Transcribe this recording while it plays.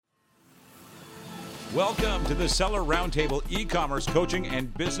Welcome to the Seller Roundtable e-commerce coaching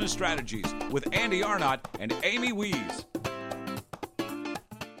and business strategies with Andy Arnott and Amy Wees.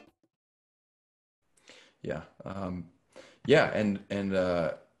 I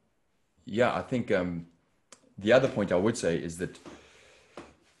think the other point I would say is that,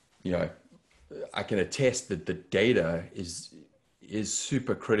 I can attest that the data is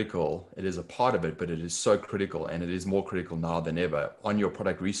super critical. It is a part of it, but it is so critical, and it is more critical now than ever on your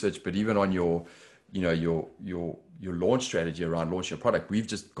product research, but even on your launch strategy around launching a product. We've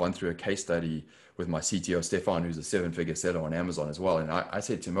just gone through a case study with my CTO, Stefan, who's a 7-figure seller on Amazon as well. And I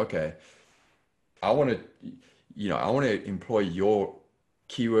said to him, okay, I want to employ your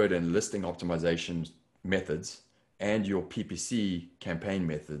keyword and listing optimization methods and your PPC campaign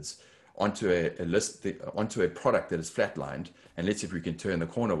methods onto a product that is flatlined, and let's see if we can turn the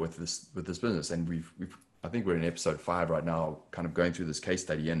corner with this business. And I think we're in episode 5 right now, kind of going through this case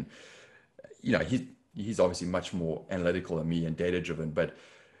study. And he's obviously much more analytical than me and data driven, but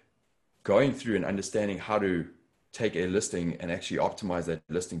going through and understanding how to take a listing and actually optimize that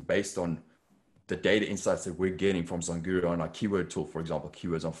listing based on the data insights that we're getting from Zonguru on our keyword tool, for example,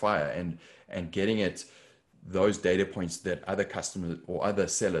 Keywords on Fire, and getting at those data points that other customers or other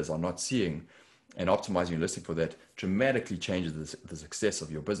sellers are not seeing, and optimizing your listing for that dramatically changes the success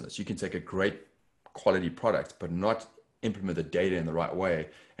of your business. You can take a great quality product, but not implement the data in the right way,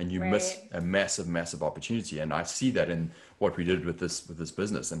 and you miss a massive opportunity. And I see that in what we did with this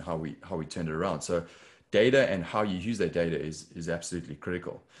business and how we turned it around. So data and how you use that data is absolutely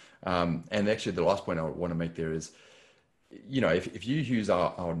critical. And actually the last point I want to make there is, if you use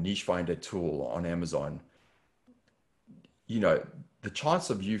our niche finder tool on Amazon, the chance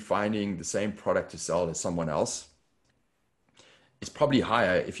of you finding the same product to sell as someone else is probably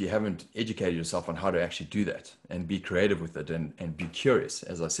higher if you haven't educated yourself on how to actually do that and be creative with it and be curious,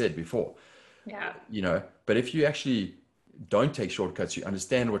 as I said before. Yeah. But if you actually don't take shortcuts, you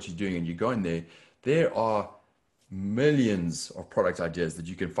understand what you're doing and you go in there are millions of product ideas that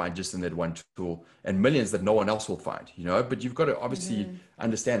you can find just in that one tool, and millions that no one else will find, but you've got to obviously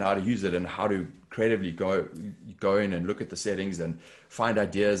understand how to use it and how to creatively go in and look at the settings and find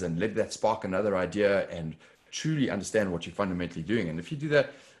ideas and let that spark another idea and truly understand what you're fundamentally doing. And if you do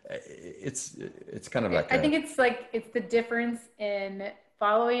that, it's kind of like, I think it's the difference in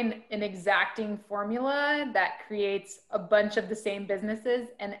following an exacting formula that creates a bunch of the same businesses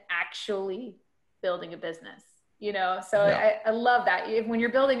and actually building a business. I love that. When you're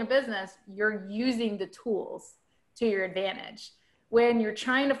building a business, you're using the tools to your advantage. When you're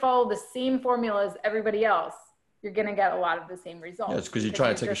trying to follow the same formula as everybody else, you're going to get a lot of the same results. Yeah, it's because you're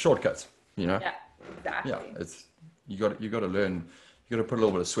trying to take a shortcut, Yeah, exactly. Yeah, you got to learn. You got to put a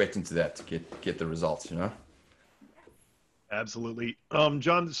little bit of sweat into that to get the results. Absolutely,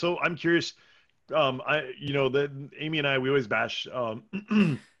 John. So I'm curious. That Amy and I, we always bash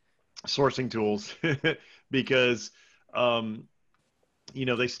sourcing tools because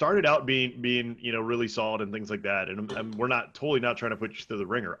they started out being really solid and things like that, and we're not trying to put you through the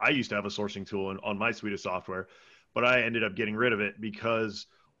ringer. I used to have a sourcing tool on my suite of software, but I ended up getting rid of it because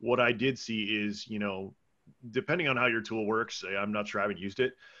what I did see is, depending on how your tool works, I'm not sure, I haven't used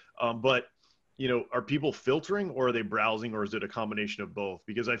it, but are people filtering, or are they browsing, or is it a combination of both?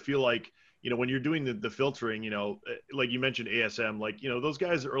 Because I feel like when you're doing the filtering, like you mentioned ASM, those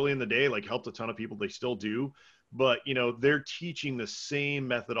guys early in the day, helped a ton of people. They still do, but they're teaching the same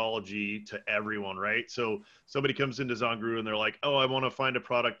methodology to everyone, right? So somebody comes into Zonguru and they're like, oh, I want to find a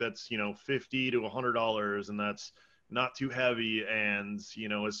product that's, $50 to $100 and that's not too heavy and,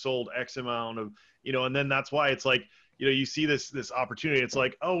 is sold X amount of, and then that's why it's like, you see this opportunity. It's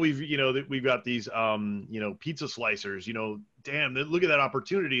like, oh, we've got these, pizza slicers, damn, look at that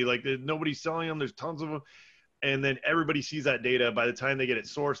opportunity. Nobody's selling them. There's tons of them. And then everybody sees that data. By the time they get it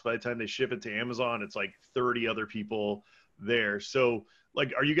sourced, by the time they ship it to Amazon, it's like 30 other people there. So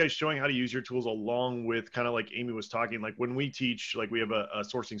are you guys showing how to use your tools along with kind of like Amy was talking, when we teach, we have a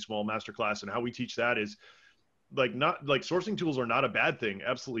sourcing small masterclass, and how we teach that is sourcing tools are not a bad thing.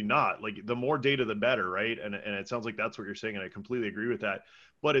 Absolutely not. The more data, the better, right? And it sounds like that's what you're saying. And I completely agree with that,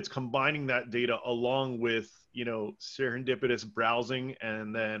 but it's combining that data along with, serendipitous browsing,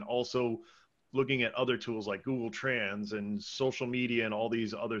 and then also looking at other tools like Google Trends and social media and all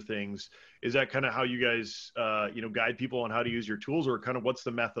these other things. Is that kind of how you guys, guide people on how to use your tools, or kind of what's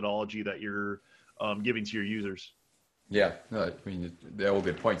the methodology that you're giving to your users? Yeah, no, I mean, they're all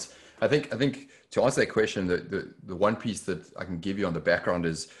good points. I think to answer that question, the one piece that I can give you on the background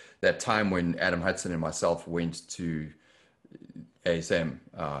is that time when Adam Hudson and myself went to ASM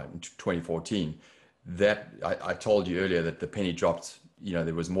in 2014. That I told you earlier that the penny dropped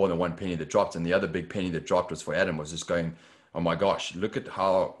there was more than one penny that dropped, and the other big penny that dropped was for Adam, was just going, oh my gosh, look at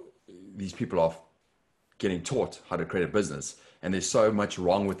how these people are getting taught how to create a business, and there's so much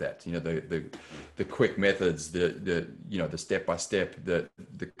wrong with that. The quick methods, the step by step, the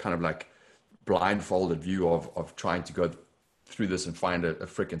kind of like blindfolded view of trying to go through this and find a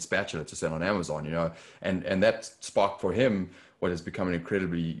freaking spatula to sell on Amazon, and that sparked for him what has become an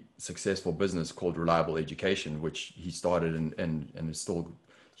incredibly successful business called Reliable Education, which he started and is still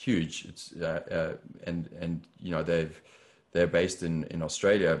huge. It's they're based in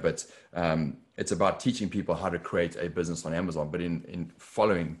Australia, but it's about teaching people how to create a business on Amazon, but in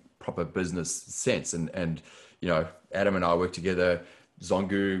following proper business sense. And Adam and I work together.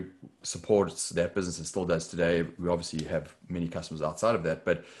 Zonguru supports that business and still does today. We obviously have many customers outside of that,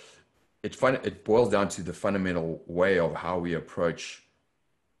 but it boils down to the fundamental way of how we approach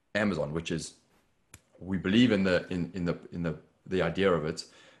Amazon, which is we believe in the idea of it,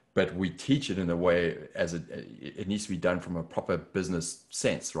 but we teach it in a way as it needs to be done from a proper business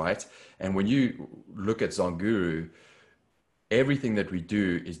sense, right? And when you look at Zonguru, everything that we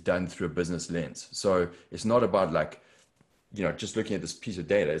do is done through a business lens. So it's not about like, just looking at this piece of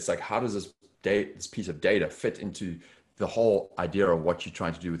data. It's like, how does this piece of data fit into the whole idea of what you're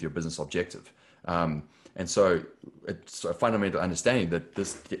trying to do with your business objective? And so it's a fundamental understanding that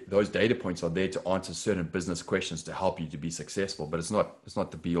those data points are there to answer certain business questions to help you to be successful, but it's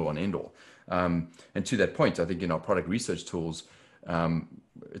not the be all and end all. And to that point, I think in our product research tools,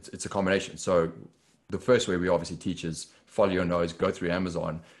 it's a combination. So the first way we obviously teach is follow your nose, go through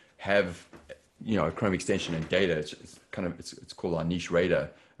Amazon, have a Chrome extension and data. It's called our niche radar.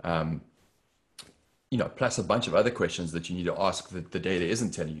 Plus a bunch of other questions that you need to ask that the data isn't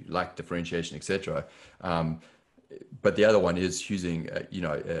telling you, like differentiation, etc. But the other one is using,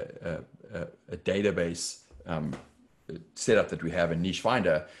 a database setup that we have in Niche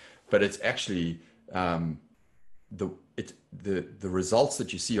Finder, but it's actually the results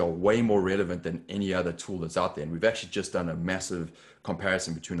that you see are way more relevant than any other tool that's out there. And we've actually just done a massive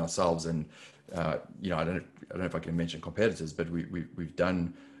comparison between ourselves and, I don't know if I can mention competitors, but we've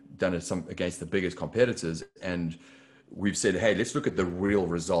done it against the biggest competitors, and we've said, hey, let's look at the real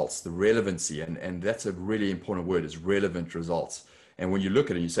results, the relevancy, and that's a really important word, is relevant results. And when you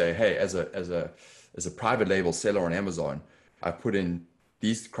look at it, you say, hey, as a private label seller on Amazon, I put in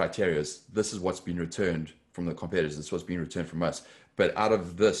these criteria. This is what's been returned from the competitors. This is what's been returned from us. But out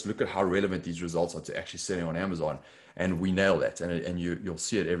of this, look at how relevant these results are to actually selling on Amazon. And we nail that, and you'll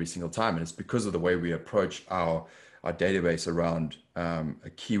see it every single time. And it's because of the way we approach our database around a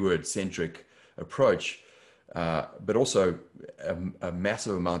keyword-centric approach, but also a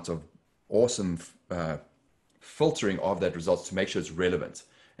massive amount of awesome filtering of that results to make sure it's relevant.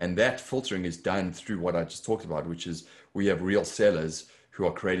 And that filtering is done through what I just talked about, which is we have real sellers who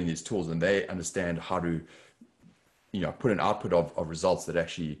are creating these tools, and they understand how to put an output of results that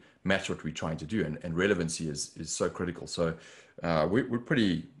actually match what we're trying to do. And relevancy is so critical. So we're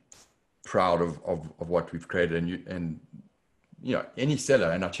pretty proud of what we've created, and any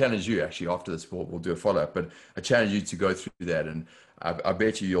seller, and I challenge you actually after this, we'll do a follow-up, but I challenge you to go through that, and I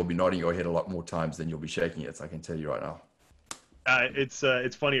bet you'll be nodding your head a lot more times than you'll be shaking it. I can tell you right now.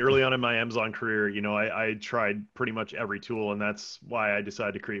 It's funny, early on in my Amazon career, I tried pretty much every tool, and that's why I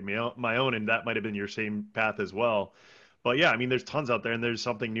decided to create my own, and that might've been your same path as well. But yeah, I mean, there's tons out there, and there's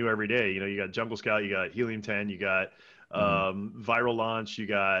something new every day. You got Jungle Scout, you got Helium 10, you got Viral Launch, you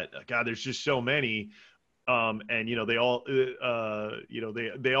got, God, there's just so many. And they all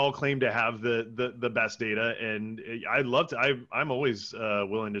they all claim to have the best data, and I'd love to. I'm always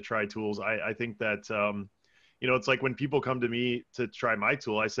willing to try tools. I think that it's like when people come to me to try my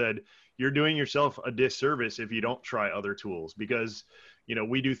tool, I said, you're doing yourself a disservice if you don't try other tools, because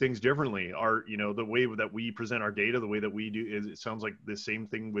we do things differently. The way that we present our data, the way that we do, it sounds like the same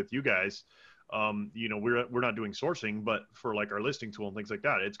thing with you guys. We're not doing sourcing, but for like our listing tool and things like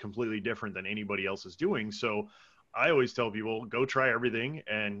that, it's completely different than anybody else is doing. So I always tell people, go try everything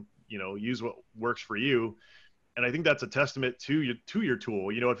and, use what works for you. And I think that's a testament to your tool.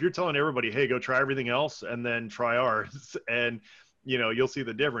 If you're telling everybody, hey, go try everything else and then try ours, and you'll see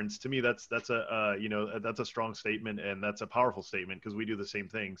the difference. To me, that's a strong statement, and that's a powerful statement, because we do the same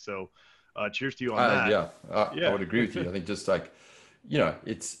thing. So cheers to you on that. I would agree with you. I think just like,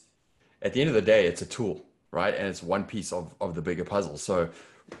 it's, at the end of the day, it's a tool, right? And it's one piece of the bigger puzzle. So,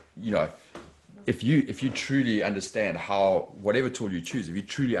 if you truly understand whatever tool you choose, if you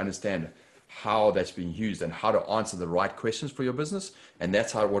truly understand how that's being used and how to answer the right questions for your business, and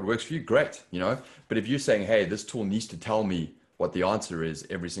that's what works for you, great, But if you're saying, hey, this tool needs to tell me what the answer is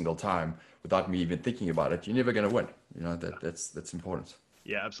every single time without me even thinking about it, you're never going to win. You know, that's important.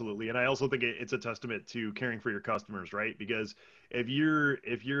 Yeah, absolutely. And I also think it's a testament to caring for your customers, right? Because if you're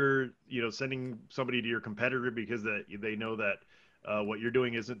sending somebody to your competitor because they know that what you're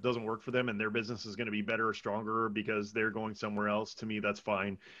doing doesn't work for them and their business is going to be better or stronger because they're going somewhere else, to me that's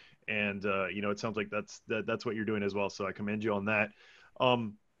fine. And it sounds like that's what you're doing as well. So I commend you on that.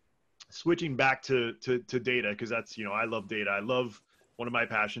 Um, Switching back to data, because that's, I love data. I love, one of my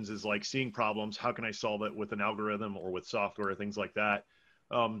passions is like seeing problems. How can I solve it with an algorithm or with software, things like that.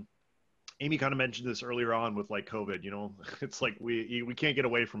 um, Amy kind of mentioned this earlier on with like COVID. It's like we can't get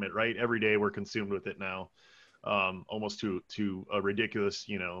away from it, right? Every day we're consumed with it now, almost to a ridiculous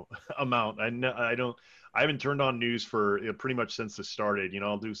amount. I haven't turned on news for pretty much since this started.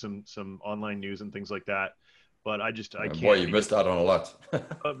 I'll do some online news and things like that, but I Boy, can't you because missed out on a lot.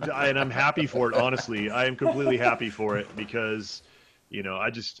 and I'm happy for it. Honestly, I am completely happy for it because,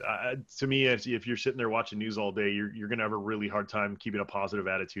 to me, if you're sitting there watching news all day, you're going to have a really hard time keeping a positive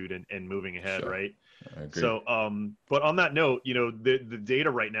attitude and moving ahead. Sure. Right. I agree. So, but on that note, the data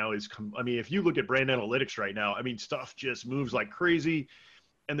right now if you look at brand analytics right now, stuff just moves like crazy.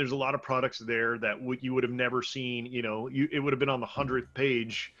 And there's a lot of products there that you would have never seen, it would have been on the 100th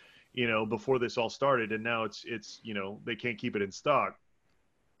page, before this all started. And now it's, they can't keep it in stock.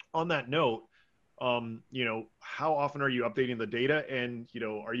 On that note, how often are you updating the data? And,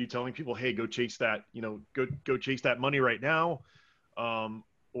 are you telling people, hey, go chase that, go chase that money right now?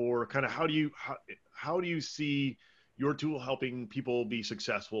 Or kind of how do you see your tool helping people be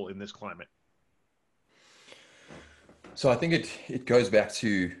successful in this climate? So I think it goes back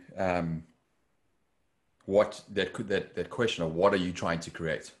to what that question of what are you trying to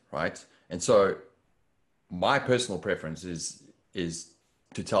create, right? And so my personal preference is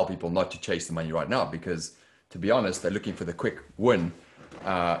to tell people not to chase the money right now, because to be honest, they're looking for the quick win.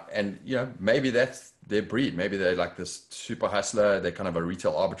 And maybe that's their breed. Maybe they're like this super hustler. They're kind of a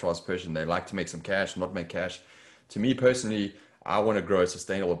retail arbitrage person. They like to make some cash, not make cash. To me personally, I want to grow a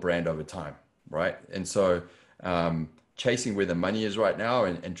sustainable brand over time, right? And so chasing where the money is right now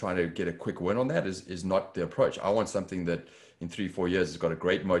and trying to get a quick win on that is not the approach. I want something that in 3-4 years has got a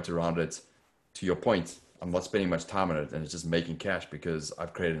great moat around it. To your point, I'm not spending much time on it and it's just making cash because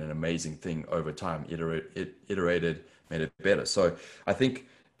I've created an amazing thing over time, iterated, made it better. So I think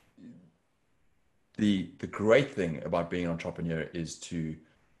the great thing about being an entrepreneur is to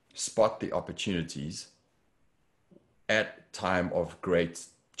spot the opportunities at time of great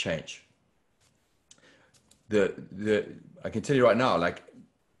change. I can tell you right now, like,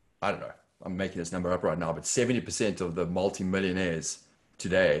 I don't know, I'm making this number up right now, but 70% of the multimillionaires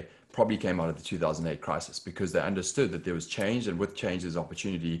today probably came out of the 2008 crisis because they understood that there was change, and with change there's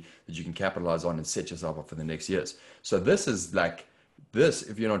opportunity that you can capitalize on and set yourself up for the next years. So this is like,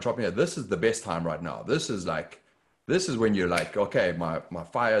 if you're an entrepreneur, this is the best time right now. This is when you're like, okay, my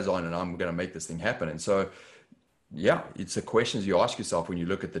fire's on and I'm going to make this thing happen. And so, yeah, it's the questions you ask yourself when you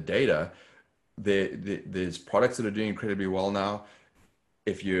look at the data. There's products that are doing incredibly well now.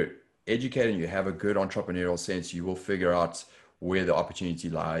 If you're educated and you have a good entrepreneurial sense, you will figure out where the opportunity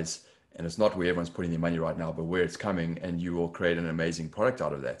lies. And it's not where everyone's putting their money right now, but where it's coming, and you will create an amazing product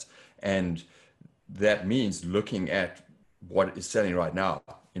out of that. And that means looking at what is selling right now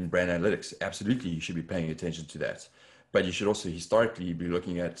in brand analytics. Absolutely, you should be paying attention to that. But you should also historically be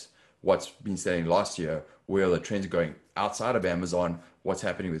looking at what's been selling last year, where the trends are going outside of Amazon, what's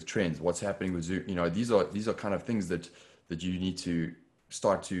happening with trends, what's happening with Zoom. These are kind of things that you need to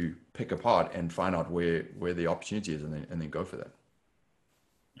start to pick apart and find out where the opportunity is, and then go for that.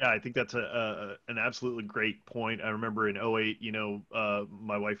 Yeah, I think that's an absolutely great point. I remember in 2008,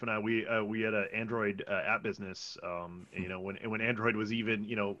 my wife and I, we had an Android app business, when Android was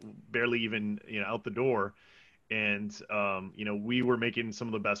even, barely even, out the door. And, we were making some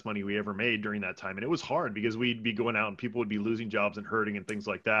of the best money we ever made during that time. And it was hard because we'd be going out and people would be losing jobs and hurting and things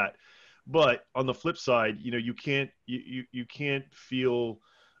like that. But on the flip side, you can't feel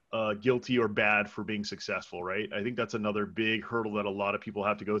guilty or bad for being successful, right? I think that's another big hurdle that a lot of people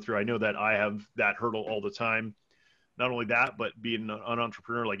have to go through. I know that I have that hurdle all the time. Not only that, but being an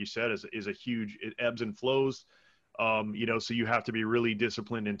entrepreneur, like you said, is a huge, it ebbs and flows. So you have to be really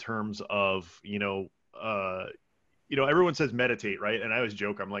disciplined in terms of, everyone says meditate, right? And I always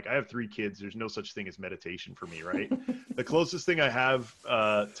joke, I'm like, I have 3 kids. There's no such thing as meditation for me, right? The closest thing I have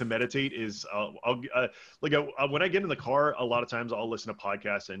to meditate is when I get in the car, a lot of times I'll listen to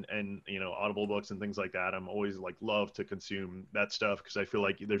podcasts and Audible books and things like that. I'm always like love to consume that stuff because I feel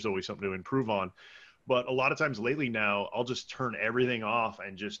like there's always something to improve on. But a lot of times lately now, I'll just turn everything off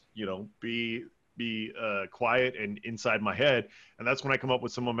and just be be quiet and inside my head. And that's when I come up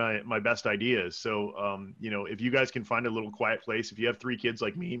with some of my best ideas. So, if you guys can find a little quiet place, if you have 3 kids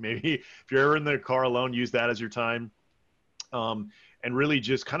like me, maybe if you're ever in the car alone, use that as your time. And really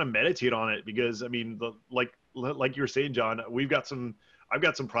just kind of meditate on it, because I mean, like you were saying, John, I've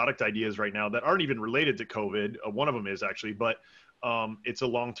got some product ideas right now that aren't even related to COVID. One of them is actually, but it's a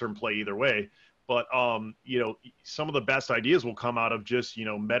long-term play either way. But, some of the best ideas will come out of just,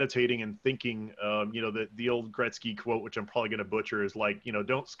 meditating and thinking. The old Gretzky quote, which I'm probably going to butcher, is like,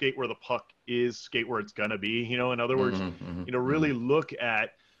 don't skate where the puck is, skate where it's going to be. In other words, really look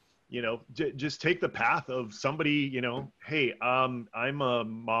at, just take the path of somebody, hey, I'm a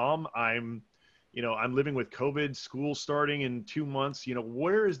mom. I'm living with COVID, school starting in 2 months.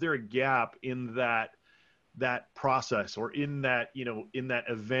 Where is there a gap in that process, or in that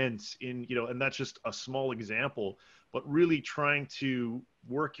event, and that's just a small example, but really trying to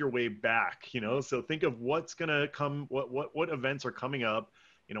work your way back, so think of what's going to come, what events are coming up,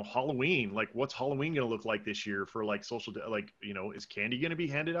 Halloween, like what's Halloween going to look like this year for like social, like, is candy going to be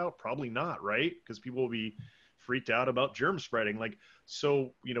handed out? Probably not, right? Because people will be freaked out about germ spreading. Like,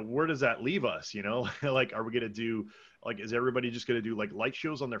 so, where does that leave us? Like, are we going to do, like, is everybody just going to do like light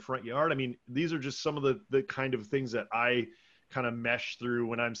shows on their front yard? I mean, these are just some of the kind of things that I kind of mesh through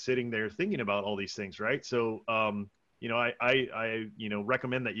when I'm sitting there thinking about all these things. Right. So, I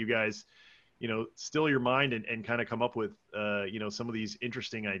recommend that you guys, still your mind and kind of come up with, some of these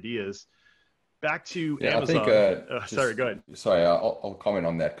interesting ideas. Back to Amazon. I think, sorry, go ahead. Sorry, I'll comment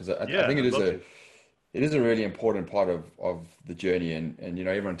on that, because I think it is a really important part of the journey. And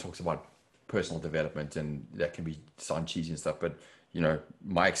everyone talks about personal development, and that can be sound cheesy and stuff, but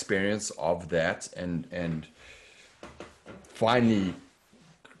my experience of that and finally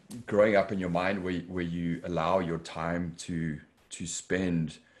growing up in your mind where you allow your time to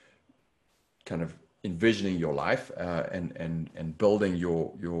spend kind of envisioning your life and building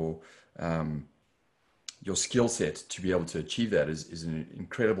your skill set to be able to achieve that is an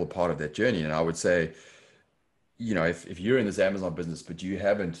incredible part of that journey. And I would say, if you're in this Amazon business, but you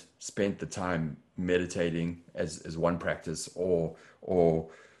haven't spent the time meditating as one practice, or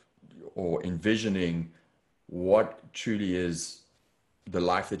envisioning what truly is the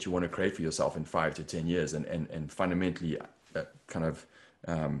life that you want to create for yourself in 5 to 10 years, and fundamentally kind of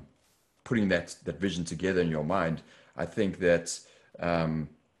putting that vision together in your mind, I think that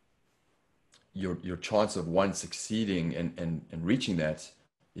your chance of one succeeding and reaching that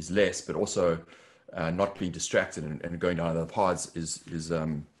is less, but also not being distracted and going down other paths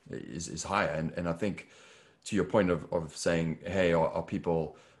is higher. And I think, to your point of saying, hey, are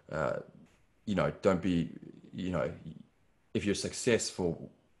people, don't be, if you're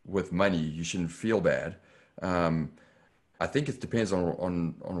successful with money, you shouldn't feel bad. I think it depends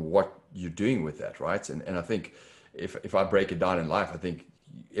on what you're doing with that, right? And I think if I break it down in life, I think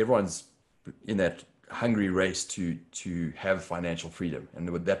everyone's in that hungry race to have financial freedom. And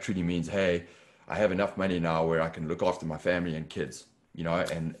what that truly means, hey, I have enough money now where I can look after my family and kids,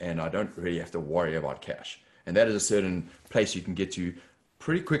 and I don't really have to worry about cash. And that is a certain place you can get to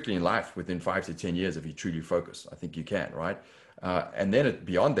pretty quickly in life within 5 to 10 years if you truly focus. I think you can, right? And then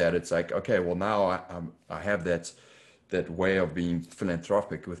beyond that, it's like, okay, well, now I have that way of being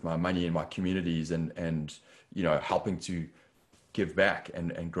philanthropic with my money in my communities and helping to give back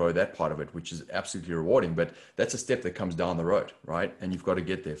and grow that part of it, which is absolutely rewarding. But that's a step that comes down the road, right? And you've got to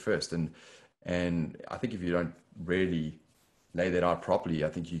get there first. And I think if you don't really lay that out properly, I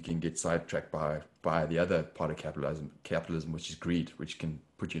think you can get sidetracked by the other part of capitalism, which is greed, which can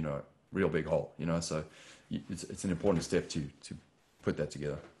put you in a real big hole, so it's an important step to put that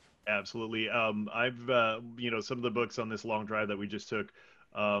together. Absolutely. I've, some of the books on this long drive that we just took,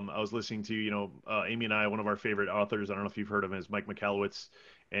 I was listening to, Amy and I, one of our favorite authors, I don't know if you've heard of him, is Mike Michalowicz,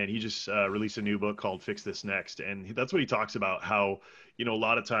 and he just released a new book called Fix This Next. And that's what he talks about, how, a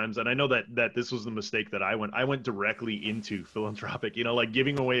lot of times, and I know that this was the mistake that I went directly into philanthropic, like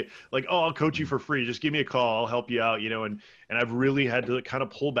giving away, like, oh, I'll coach you for free. Just give me a call. I'll help you out, and I've really had to kind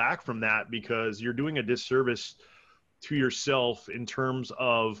of pull back from that, because you're doing a disservice to yourself in terms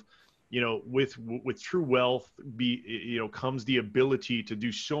of, with true wealth comes the ability to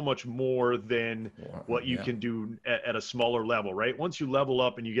do so much more than what you can do at a smaller level, right? Once you level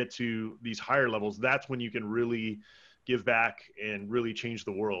up and you get to these higher levels, that's when you can really give back and really change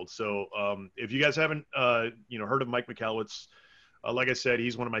the world. So if you guys haven't, heard of Mike Michalowicz, like I said,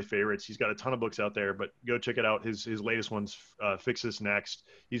 he's one of my favorites. He's got a ton of books out there, but go check it out. His latest one's Fix This Next.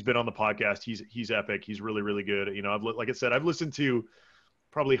 He's been on the podcast. He's epic. He's really, really good. Like I said, I've listened to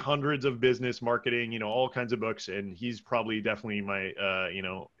probably hundreds of business, marketing, all kinds of books. And he's probably definitely my,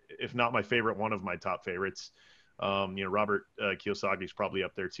 if not my favorite, one of my top favorites. Robert Kiyosaki is probably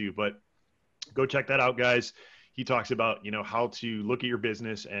up there too, but go check that out, guys. He talks about, how to look at your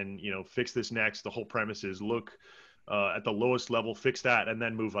business and, fix this next. The whole premise is look at the lowest level, fix that, and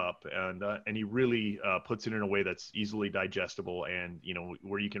then move up. And he really puts it in a way that's easily digestible and,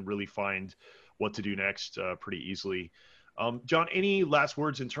 where you can really find what to do next pretty easily. John, any last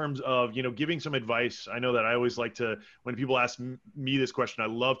words in terms of, giving some advice? I know that I always like to, when people ask me this question, I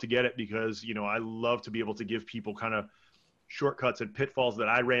love to get it because, I love to be able to give people kind of shortcuts and pitfalls that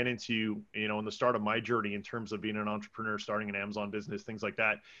I ran into, in the start of my journey in terms of being an entrepreneur, starting an Amazon business, things like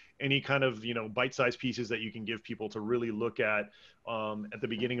that. Any kind of, bite-sized pieces that you can give people to really look at the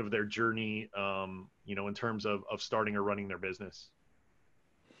beginning of their journey, in terms of starting or running their business.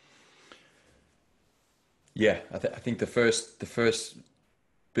 Yeah, I think the first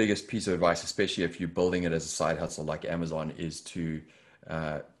biggest piece of advice, especially if you're building it as a side hustle like Amazon, is to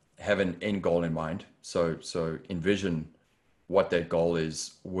have an end goal in mind. So envision what that goal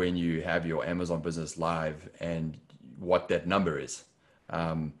is when you have your Amazon business live and what that number is.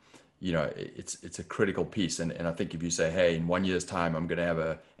 It's a critical piece. And I think if you say, hey, in 1 year's time, I'm going to have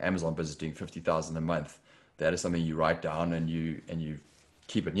a Amazon business doing 50,000 a month, that is something you write down and you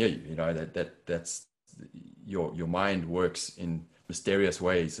keep it near you. That's your mind works in mysterious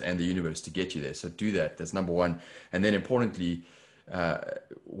ways and the universe to get you there. So do that. That's number one. And then importantly,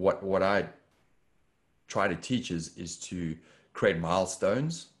 what I try to teach is to create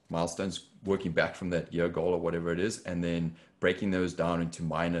milestones working back from that year goal or whatever it is, and then breaking those down into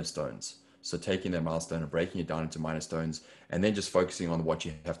minor stones. So taking that milestone and breaking it down into minor stones, and then just focusing on what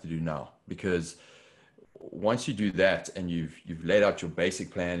you have to do now. Because once you do that and you've laid out your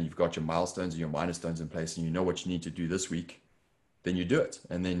basic plan, you've got your milestones and your minor stones in place, and you know what you need to do this week, then you do it.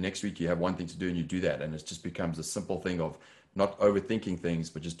 And then next week you have one thing to do and you do that. And it just becomes a simple thing of not overthinking things,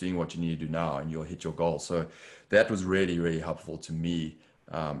 but just doing what you need to do now, and you'll hit your goal. So that was really, really helpful to me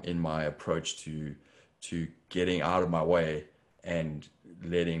in my approach to getting out of my way and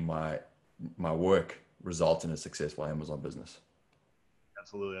letting my work result in a successful Amazon business.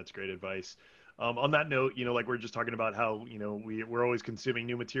 Absolutely. That's great advice. On that note, like we're just talking about how, we're always consuming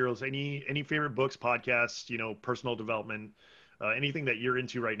new materials. Any favorite books, podcasts, personal development, anything that you're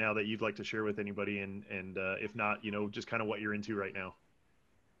into right now that you'd like to share with anybody, and if not, just kind of what you're into right now.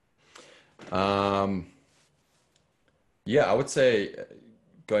 Yeah, I would say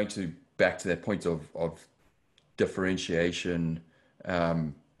going back to that point of differentiation,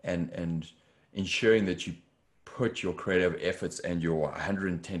 and ensuring that you put your creative efforts and your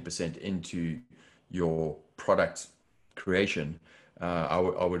 110% into your product creation. I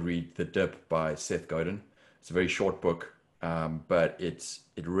would read The Dip by Seth Godin. It's a very short book, but it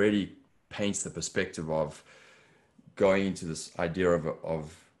really paints the perspective of going into this idea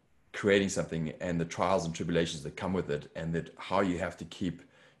of creating something and the trials and tribulations that come with it, and that how you have to keep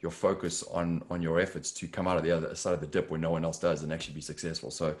your focus on your efforts to come out of the other side of the dip when no one else does and actually be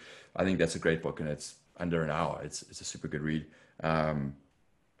successful. So I think that's a great book, and it's under an hour. It's a super good read.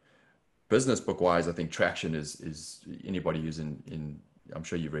 Business book wise, I think Traction is anybody who's in I'm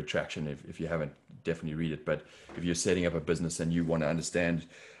sure you've read Traction. If you haven't, definitely read it. But if you're setting up a business and you want to understand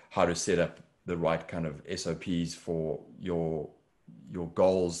how to set up the right kind of SOPs for your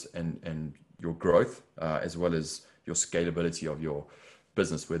goals and your growth, as well as your scalability of your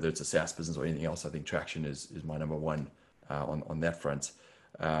business, whether it's a SaaS business or anything else, I think Traction is my number one on that front.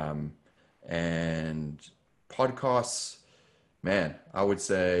 And podcasts, man, I would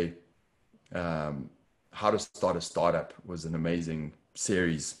say How to Start a Startup was an amazing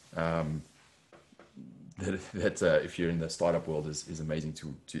series that if you're in the startup world is amazing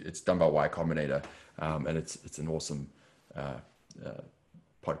to it's done by Y Combinator, and it's an awesome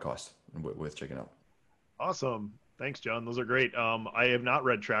podcast and worth checking out. Awesome. Thanks, John. Those are great. I have not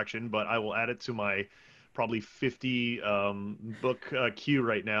read Traction, but I will add it to my probably 50 book queue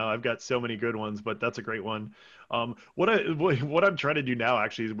right now. I've got so many good ones, but that's a great one. What I'm trying to do now,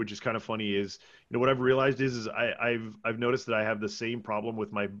 actually, which is kind of funny, is what I've realized is I've noticed that I have the same problem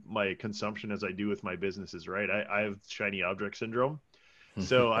with my consumption as I do with my businesses. Right, I have shiny object syndrome.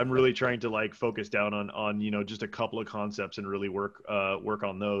 So I'm really trying to focus down on just a couple of concepts and really work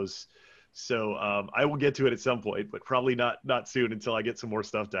on those. So I will get to it at some point, but probably not soon until I get some more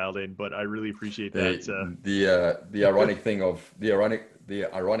stuff dialed in. But I really appreciate that. The ironic thing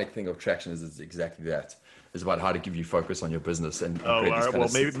of Traction is it's exactly that. It's about how to give you focus on your business and all right. Well,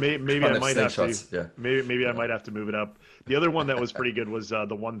 maybe I might have to. Yeah. Maybe I might have to move it up. The other one that was pretty good was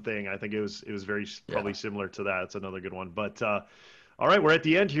The One Thing. I think it was very probably similar to that. It's another good one. But All right, we're at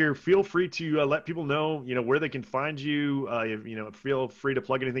the end here. Feel free to let people know, where they can find you. Feel free to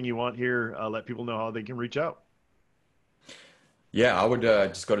plug anything you want here. Let people know how they can reach out. Yeah, I would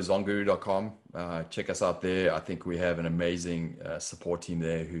just go to zonguru.com. Check us out there. I think we have an amazing support team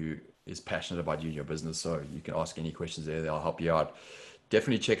there who is passionate about you and your business. So you can ask any questions there. They'll help you out.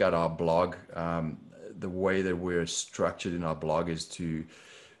 Definitely check out our blog. The way that we're structured in our blog is to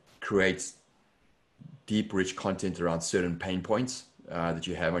create deep, rich content around certain pain points that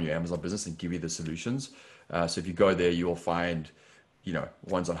you have on your Amazon business and give you the solutions. So if you go there, you will find,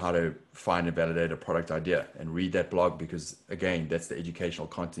 ones on how to find and validate a product idea, and read that blog, because again, that's the educational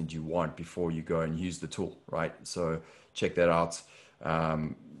content you want before you go and use the tool, right? So check that out.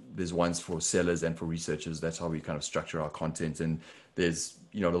 There's ones for sellers and for researchers. That's how we kind of structure our content. And there's,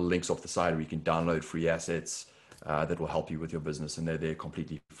 the links off the side where you can download free assets that will help you with your business, and they're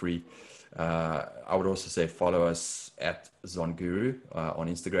completely free. I would also say follow us at Zonguru on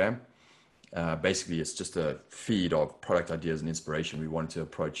Instagram. Basically, it's just a feed of product ideas and inspiration. We wanted to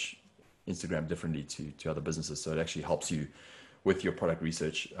approach Instagram differently to other businesses, so it actually helps you with your product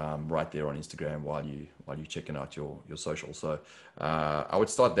research right there on Instagram while you're checking out your social. So I would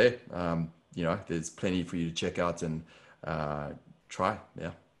start there. There's plenty for you to check out and try.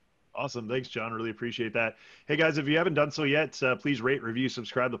 Yeah. Awesome. Thanks, John. Really appreciate that. Hey, guys, if you haven't done so yet, please rate, review,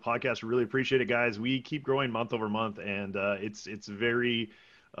 subscribe to the podcast. We really appreciate it, guys. We keep growing month over month, and it's very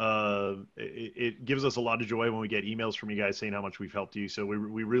it gives us a lot of joy when we get emails from you guys saying how much we've helped you. So we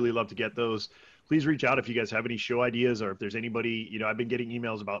really love to get those. Please reach out if you guys have any show ideas, or if there's anybody, I've been getting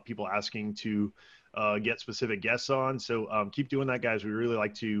emails about people asking to get specific guests on. So keep doing that, guys. We really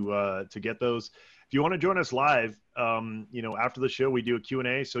like to get those. If you want to join us live, after the show, we do a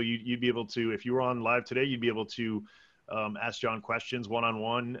Q&A. So you'd be able to, if you were on live today, you'd be able to ask John questions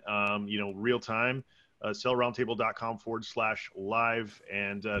one-on-one, real time, sellerroundtable.com/live.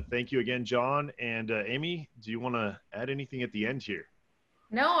 And thank you again, John. And Amy, do you want to add anything at the end here?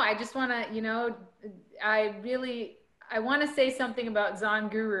 No, I just want to, I want to say something about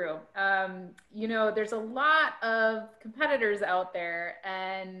Zonguru. There's a lot of competitors out there,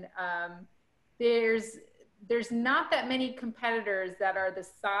 and there's not that many competitors that are the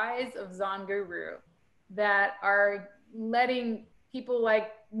size of Zonguru that are letting people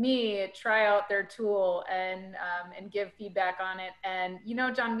like me try out their tool and give feedback on it. And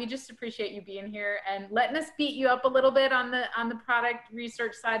John, we just appreciate you being here and letting us beat you up a little bit on the product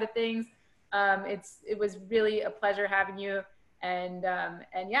research side of things. It was really a pleasure having you. And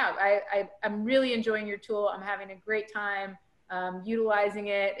yeah, I'm really enjoying your tool. I'm having a great time utilizing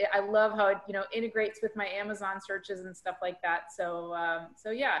it. I love how it integrates with my Amazon searches and stuff like that. So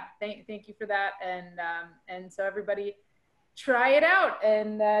yeah, thank you for that. And so everybody, try it out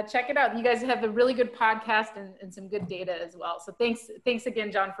and check it out. You guys have a really good podcast and some good data as well. So thanks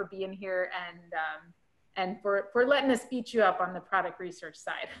again, John, for being here and for letting us beat you up on the product research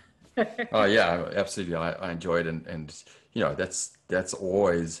side. Oh yeah, absolutely. I enjoyed it, and that's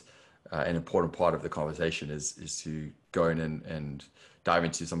always an important part of the conversation is to go in and dive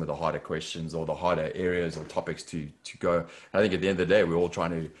into some of the harder questions or the harder areas or topics to go. And I think at the end of the day, we're all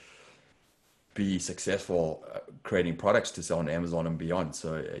trying to be successful creating products to sell on Amazon and beyond.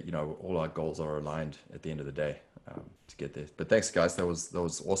 So all our goals are aligned at the end of the day to get there. But thanks, guys. That was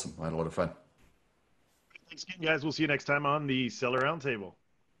awesome. I had a lot of fun. Thanks again, guys. We'll see you next time on the Seller Roundtable.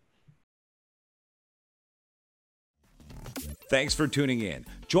 Thanks for tuning in.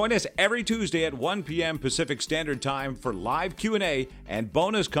 Join us every Tuesday at 1 p.m. Pacific Standard Time for live Q&A and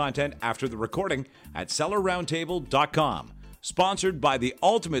bonus content after the recording at sellerroundtable.com. Sponsored by the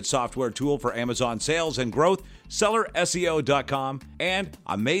ultimate software tool for Amazon sales and growth, sellerseo.com and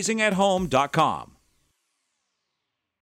amazingathome.com.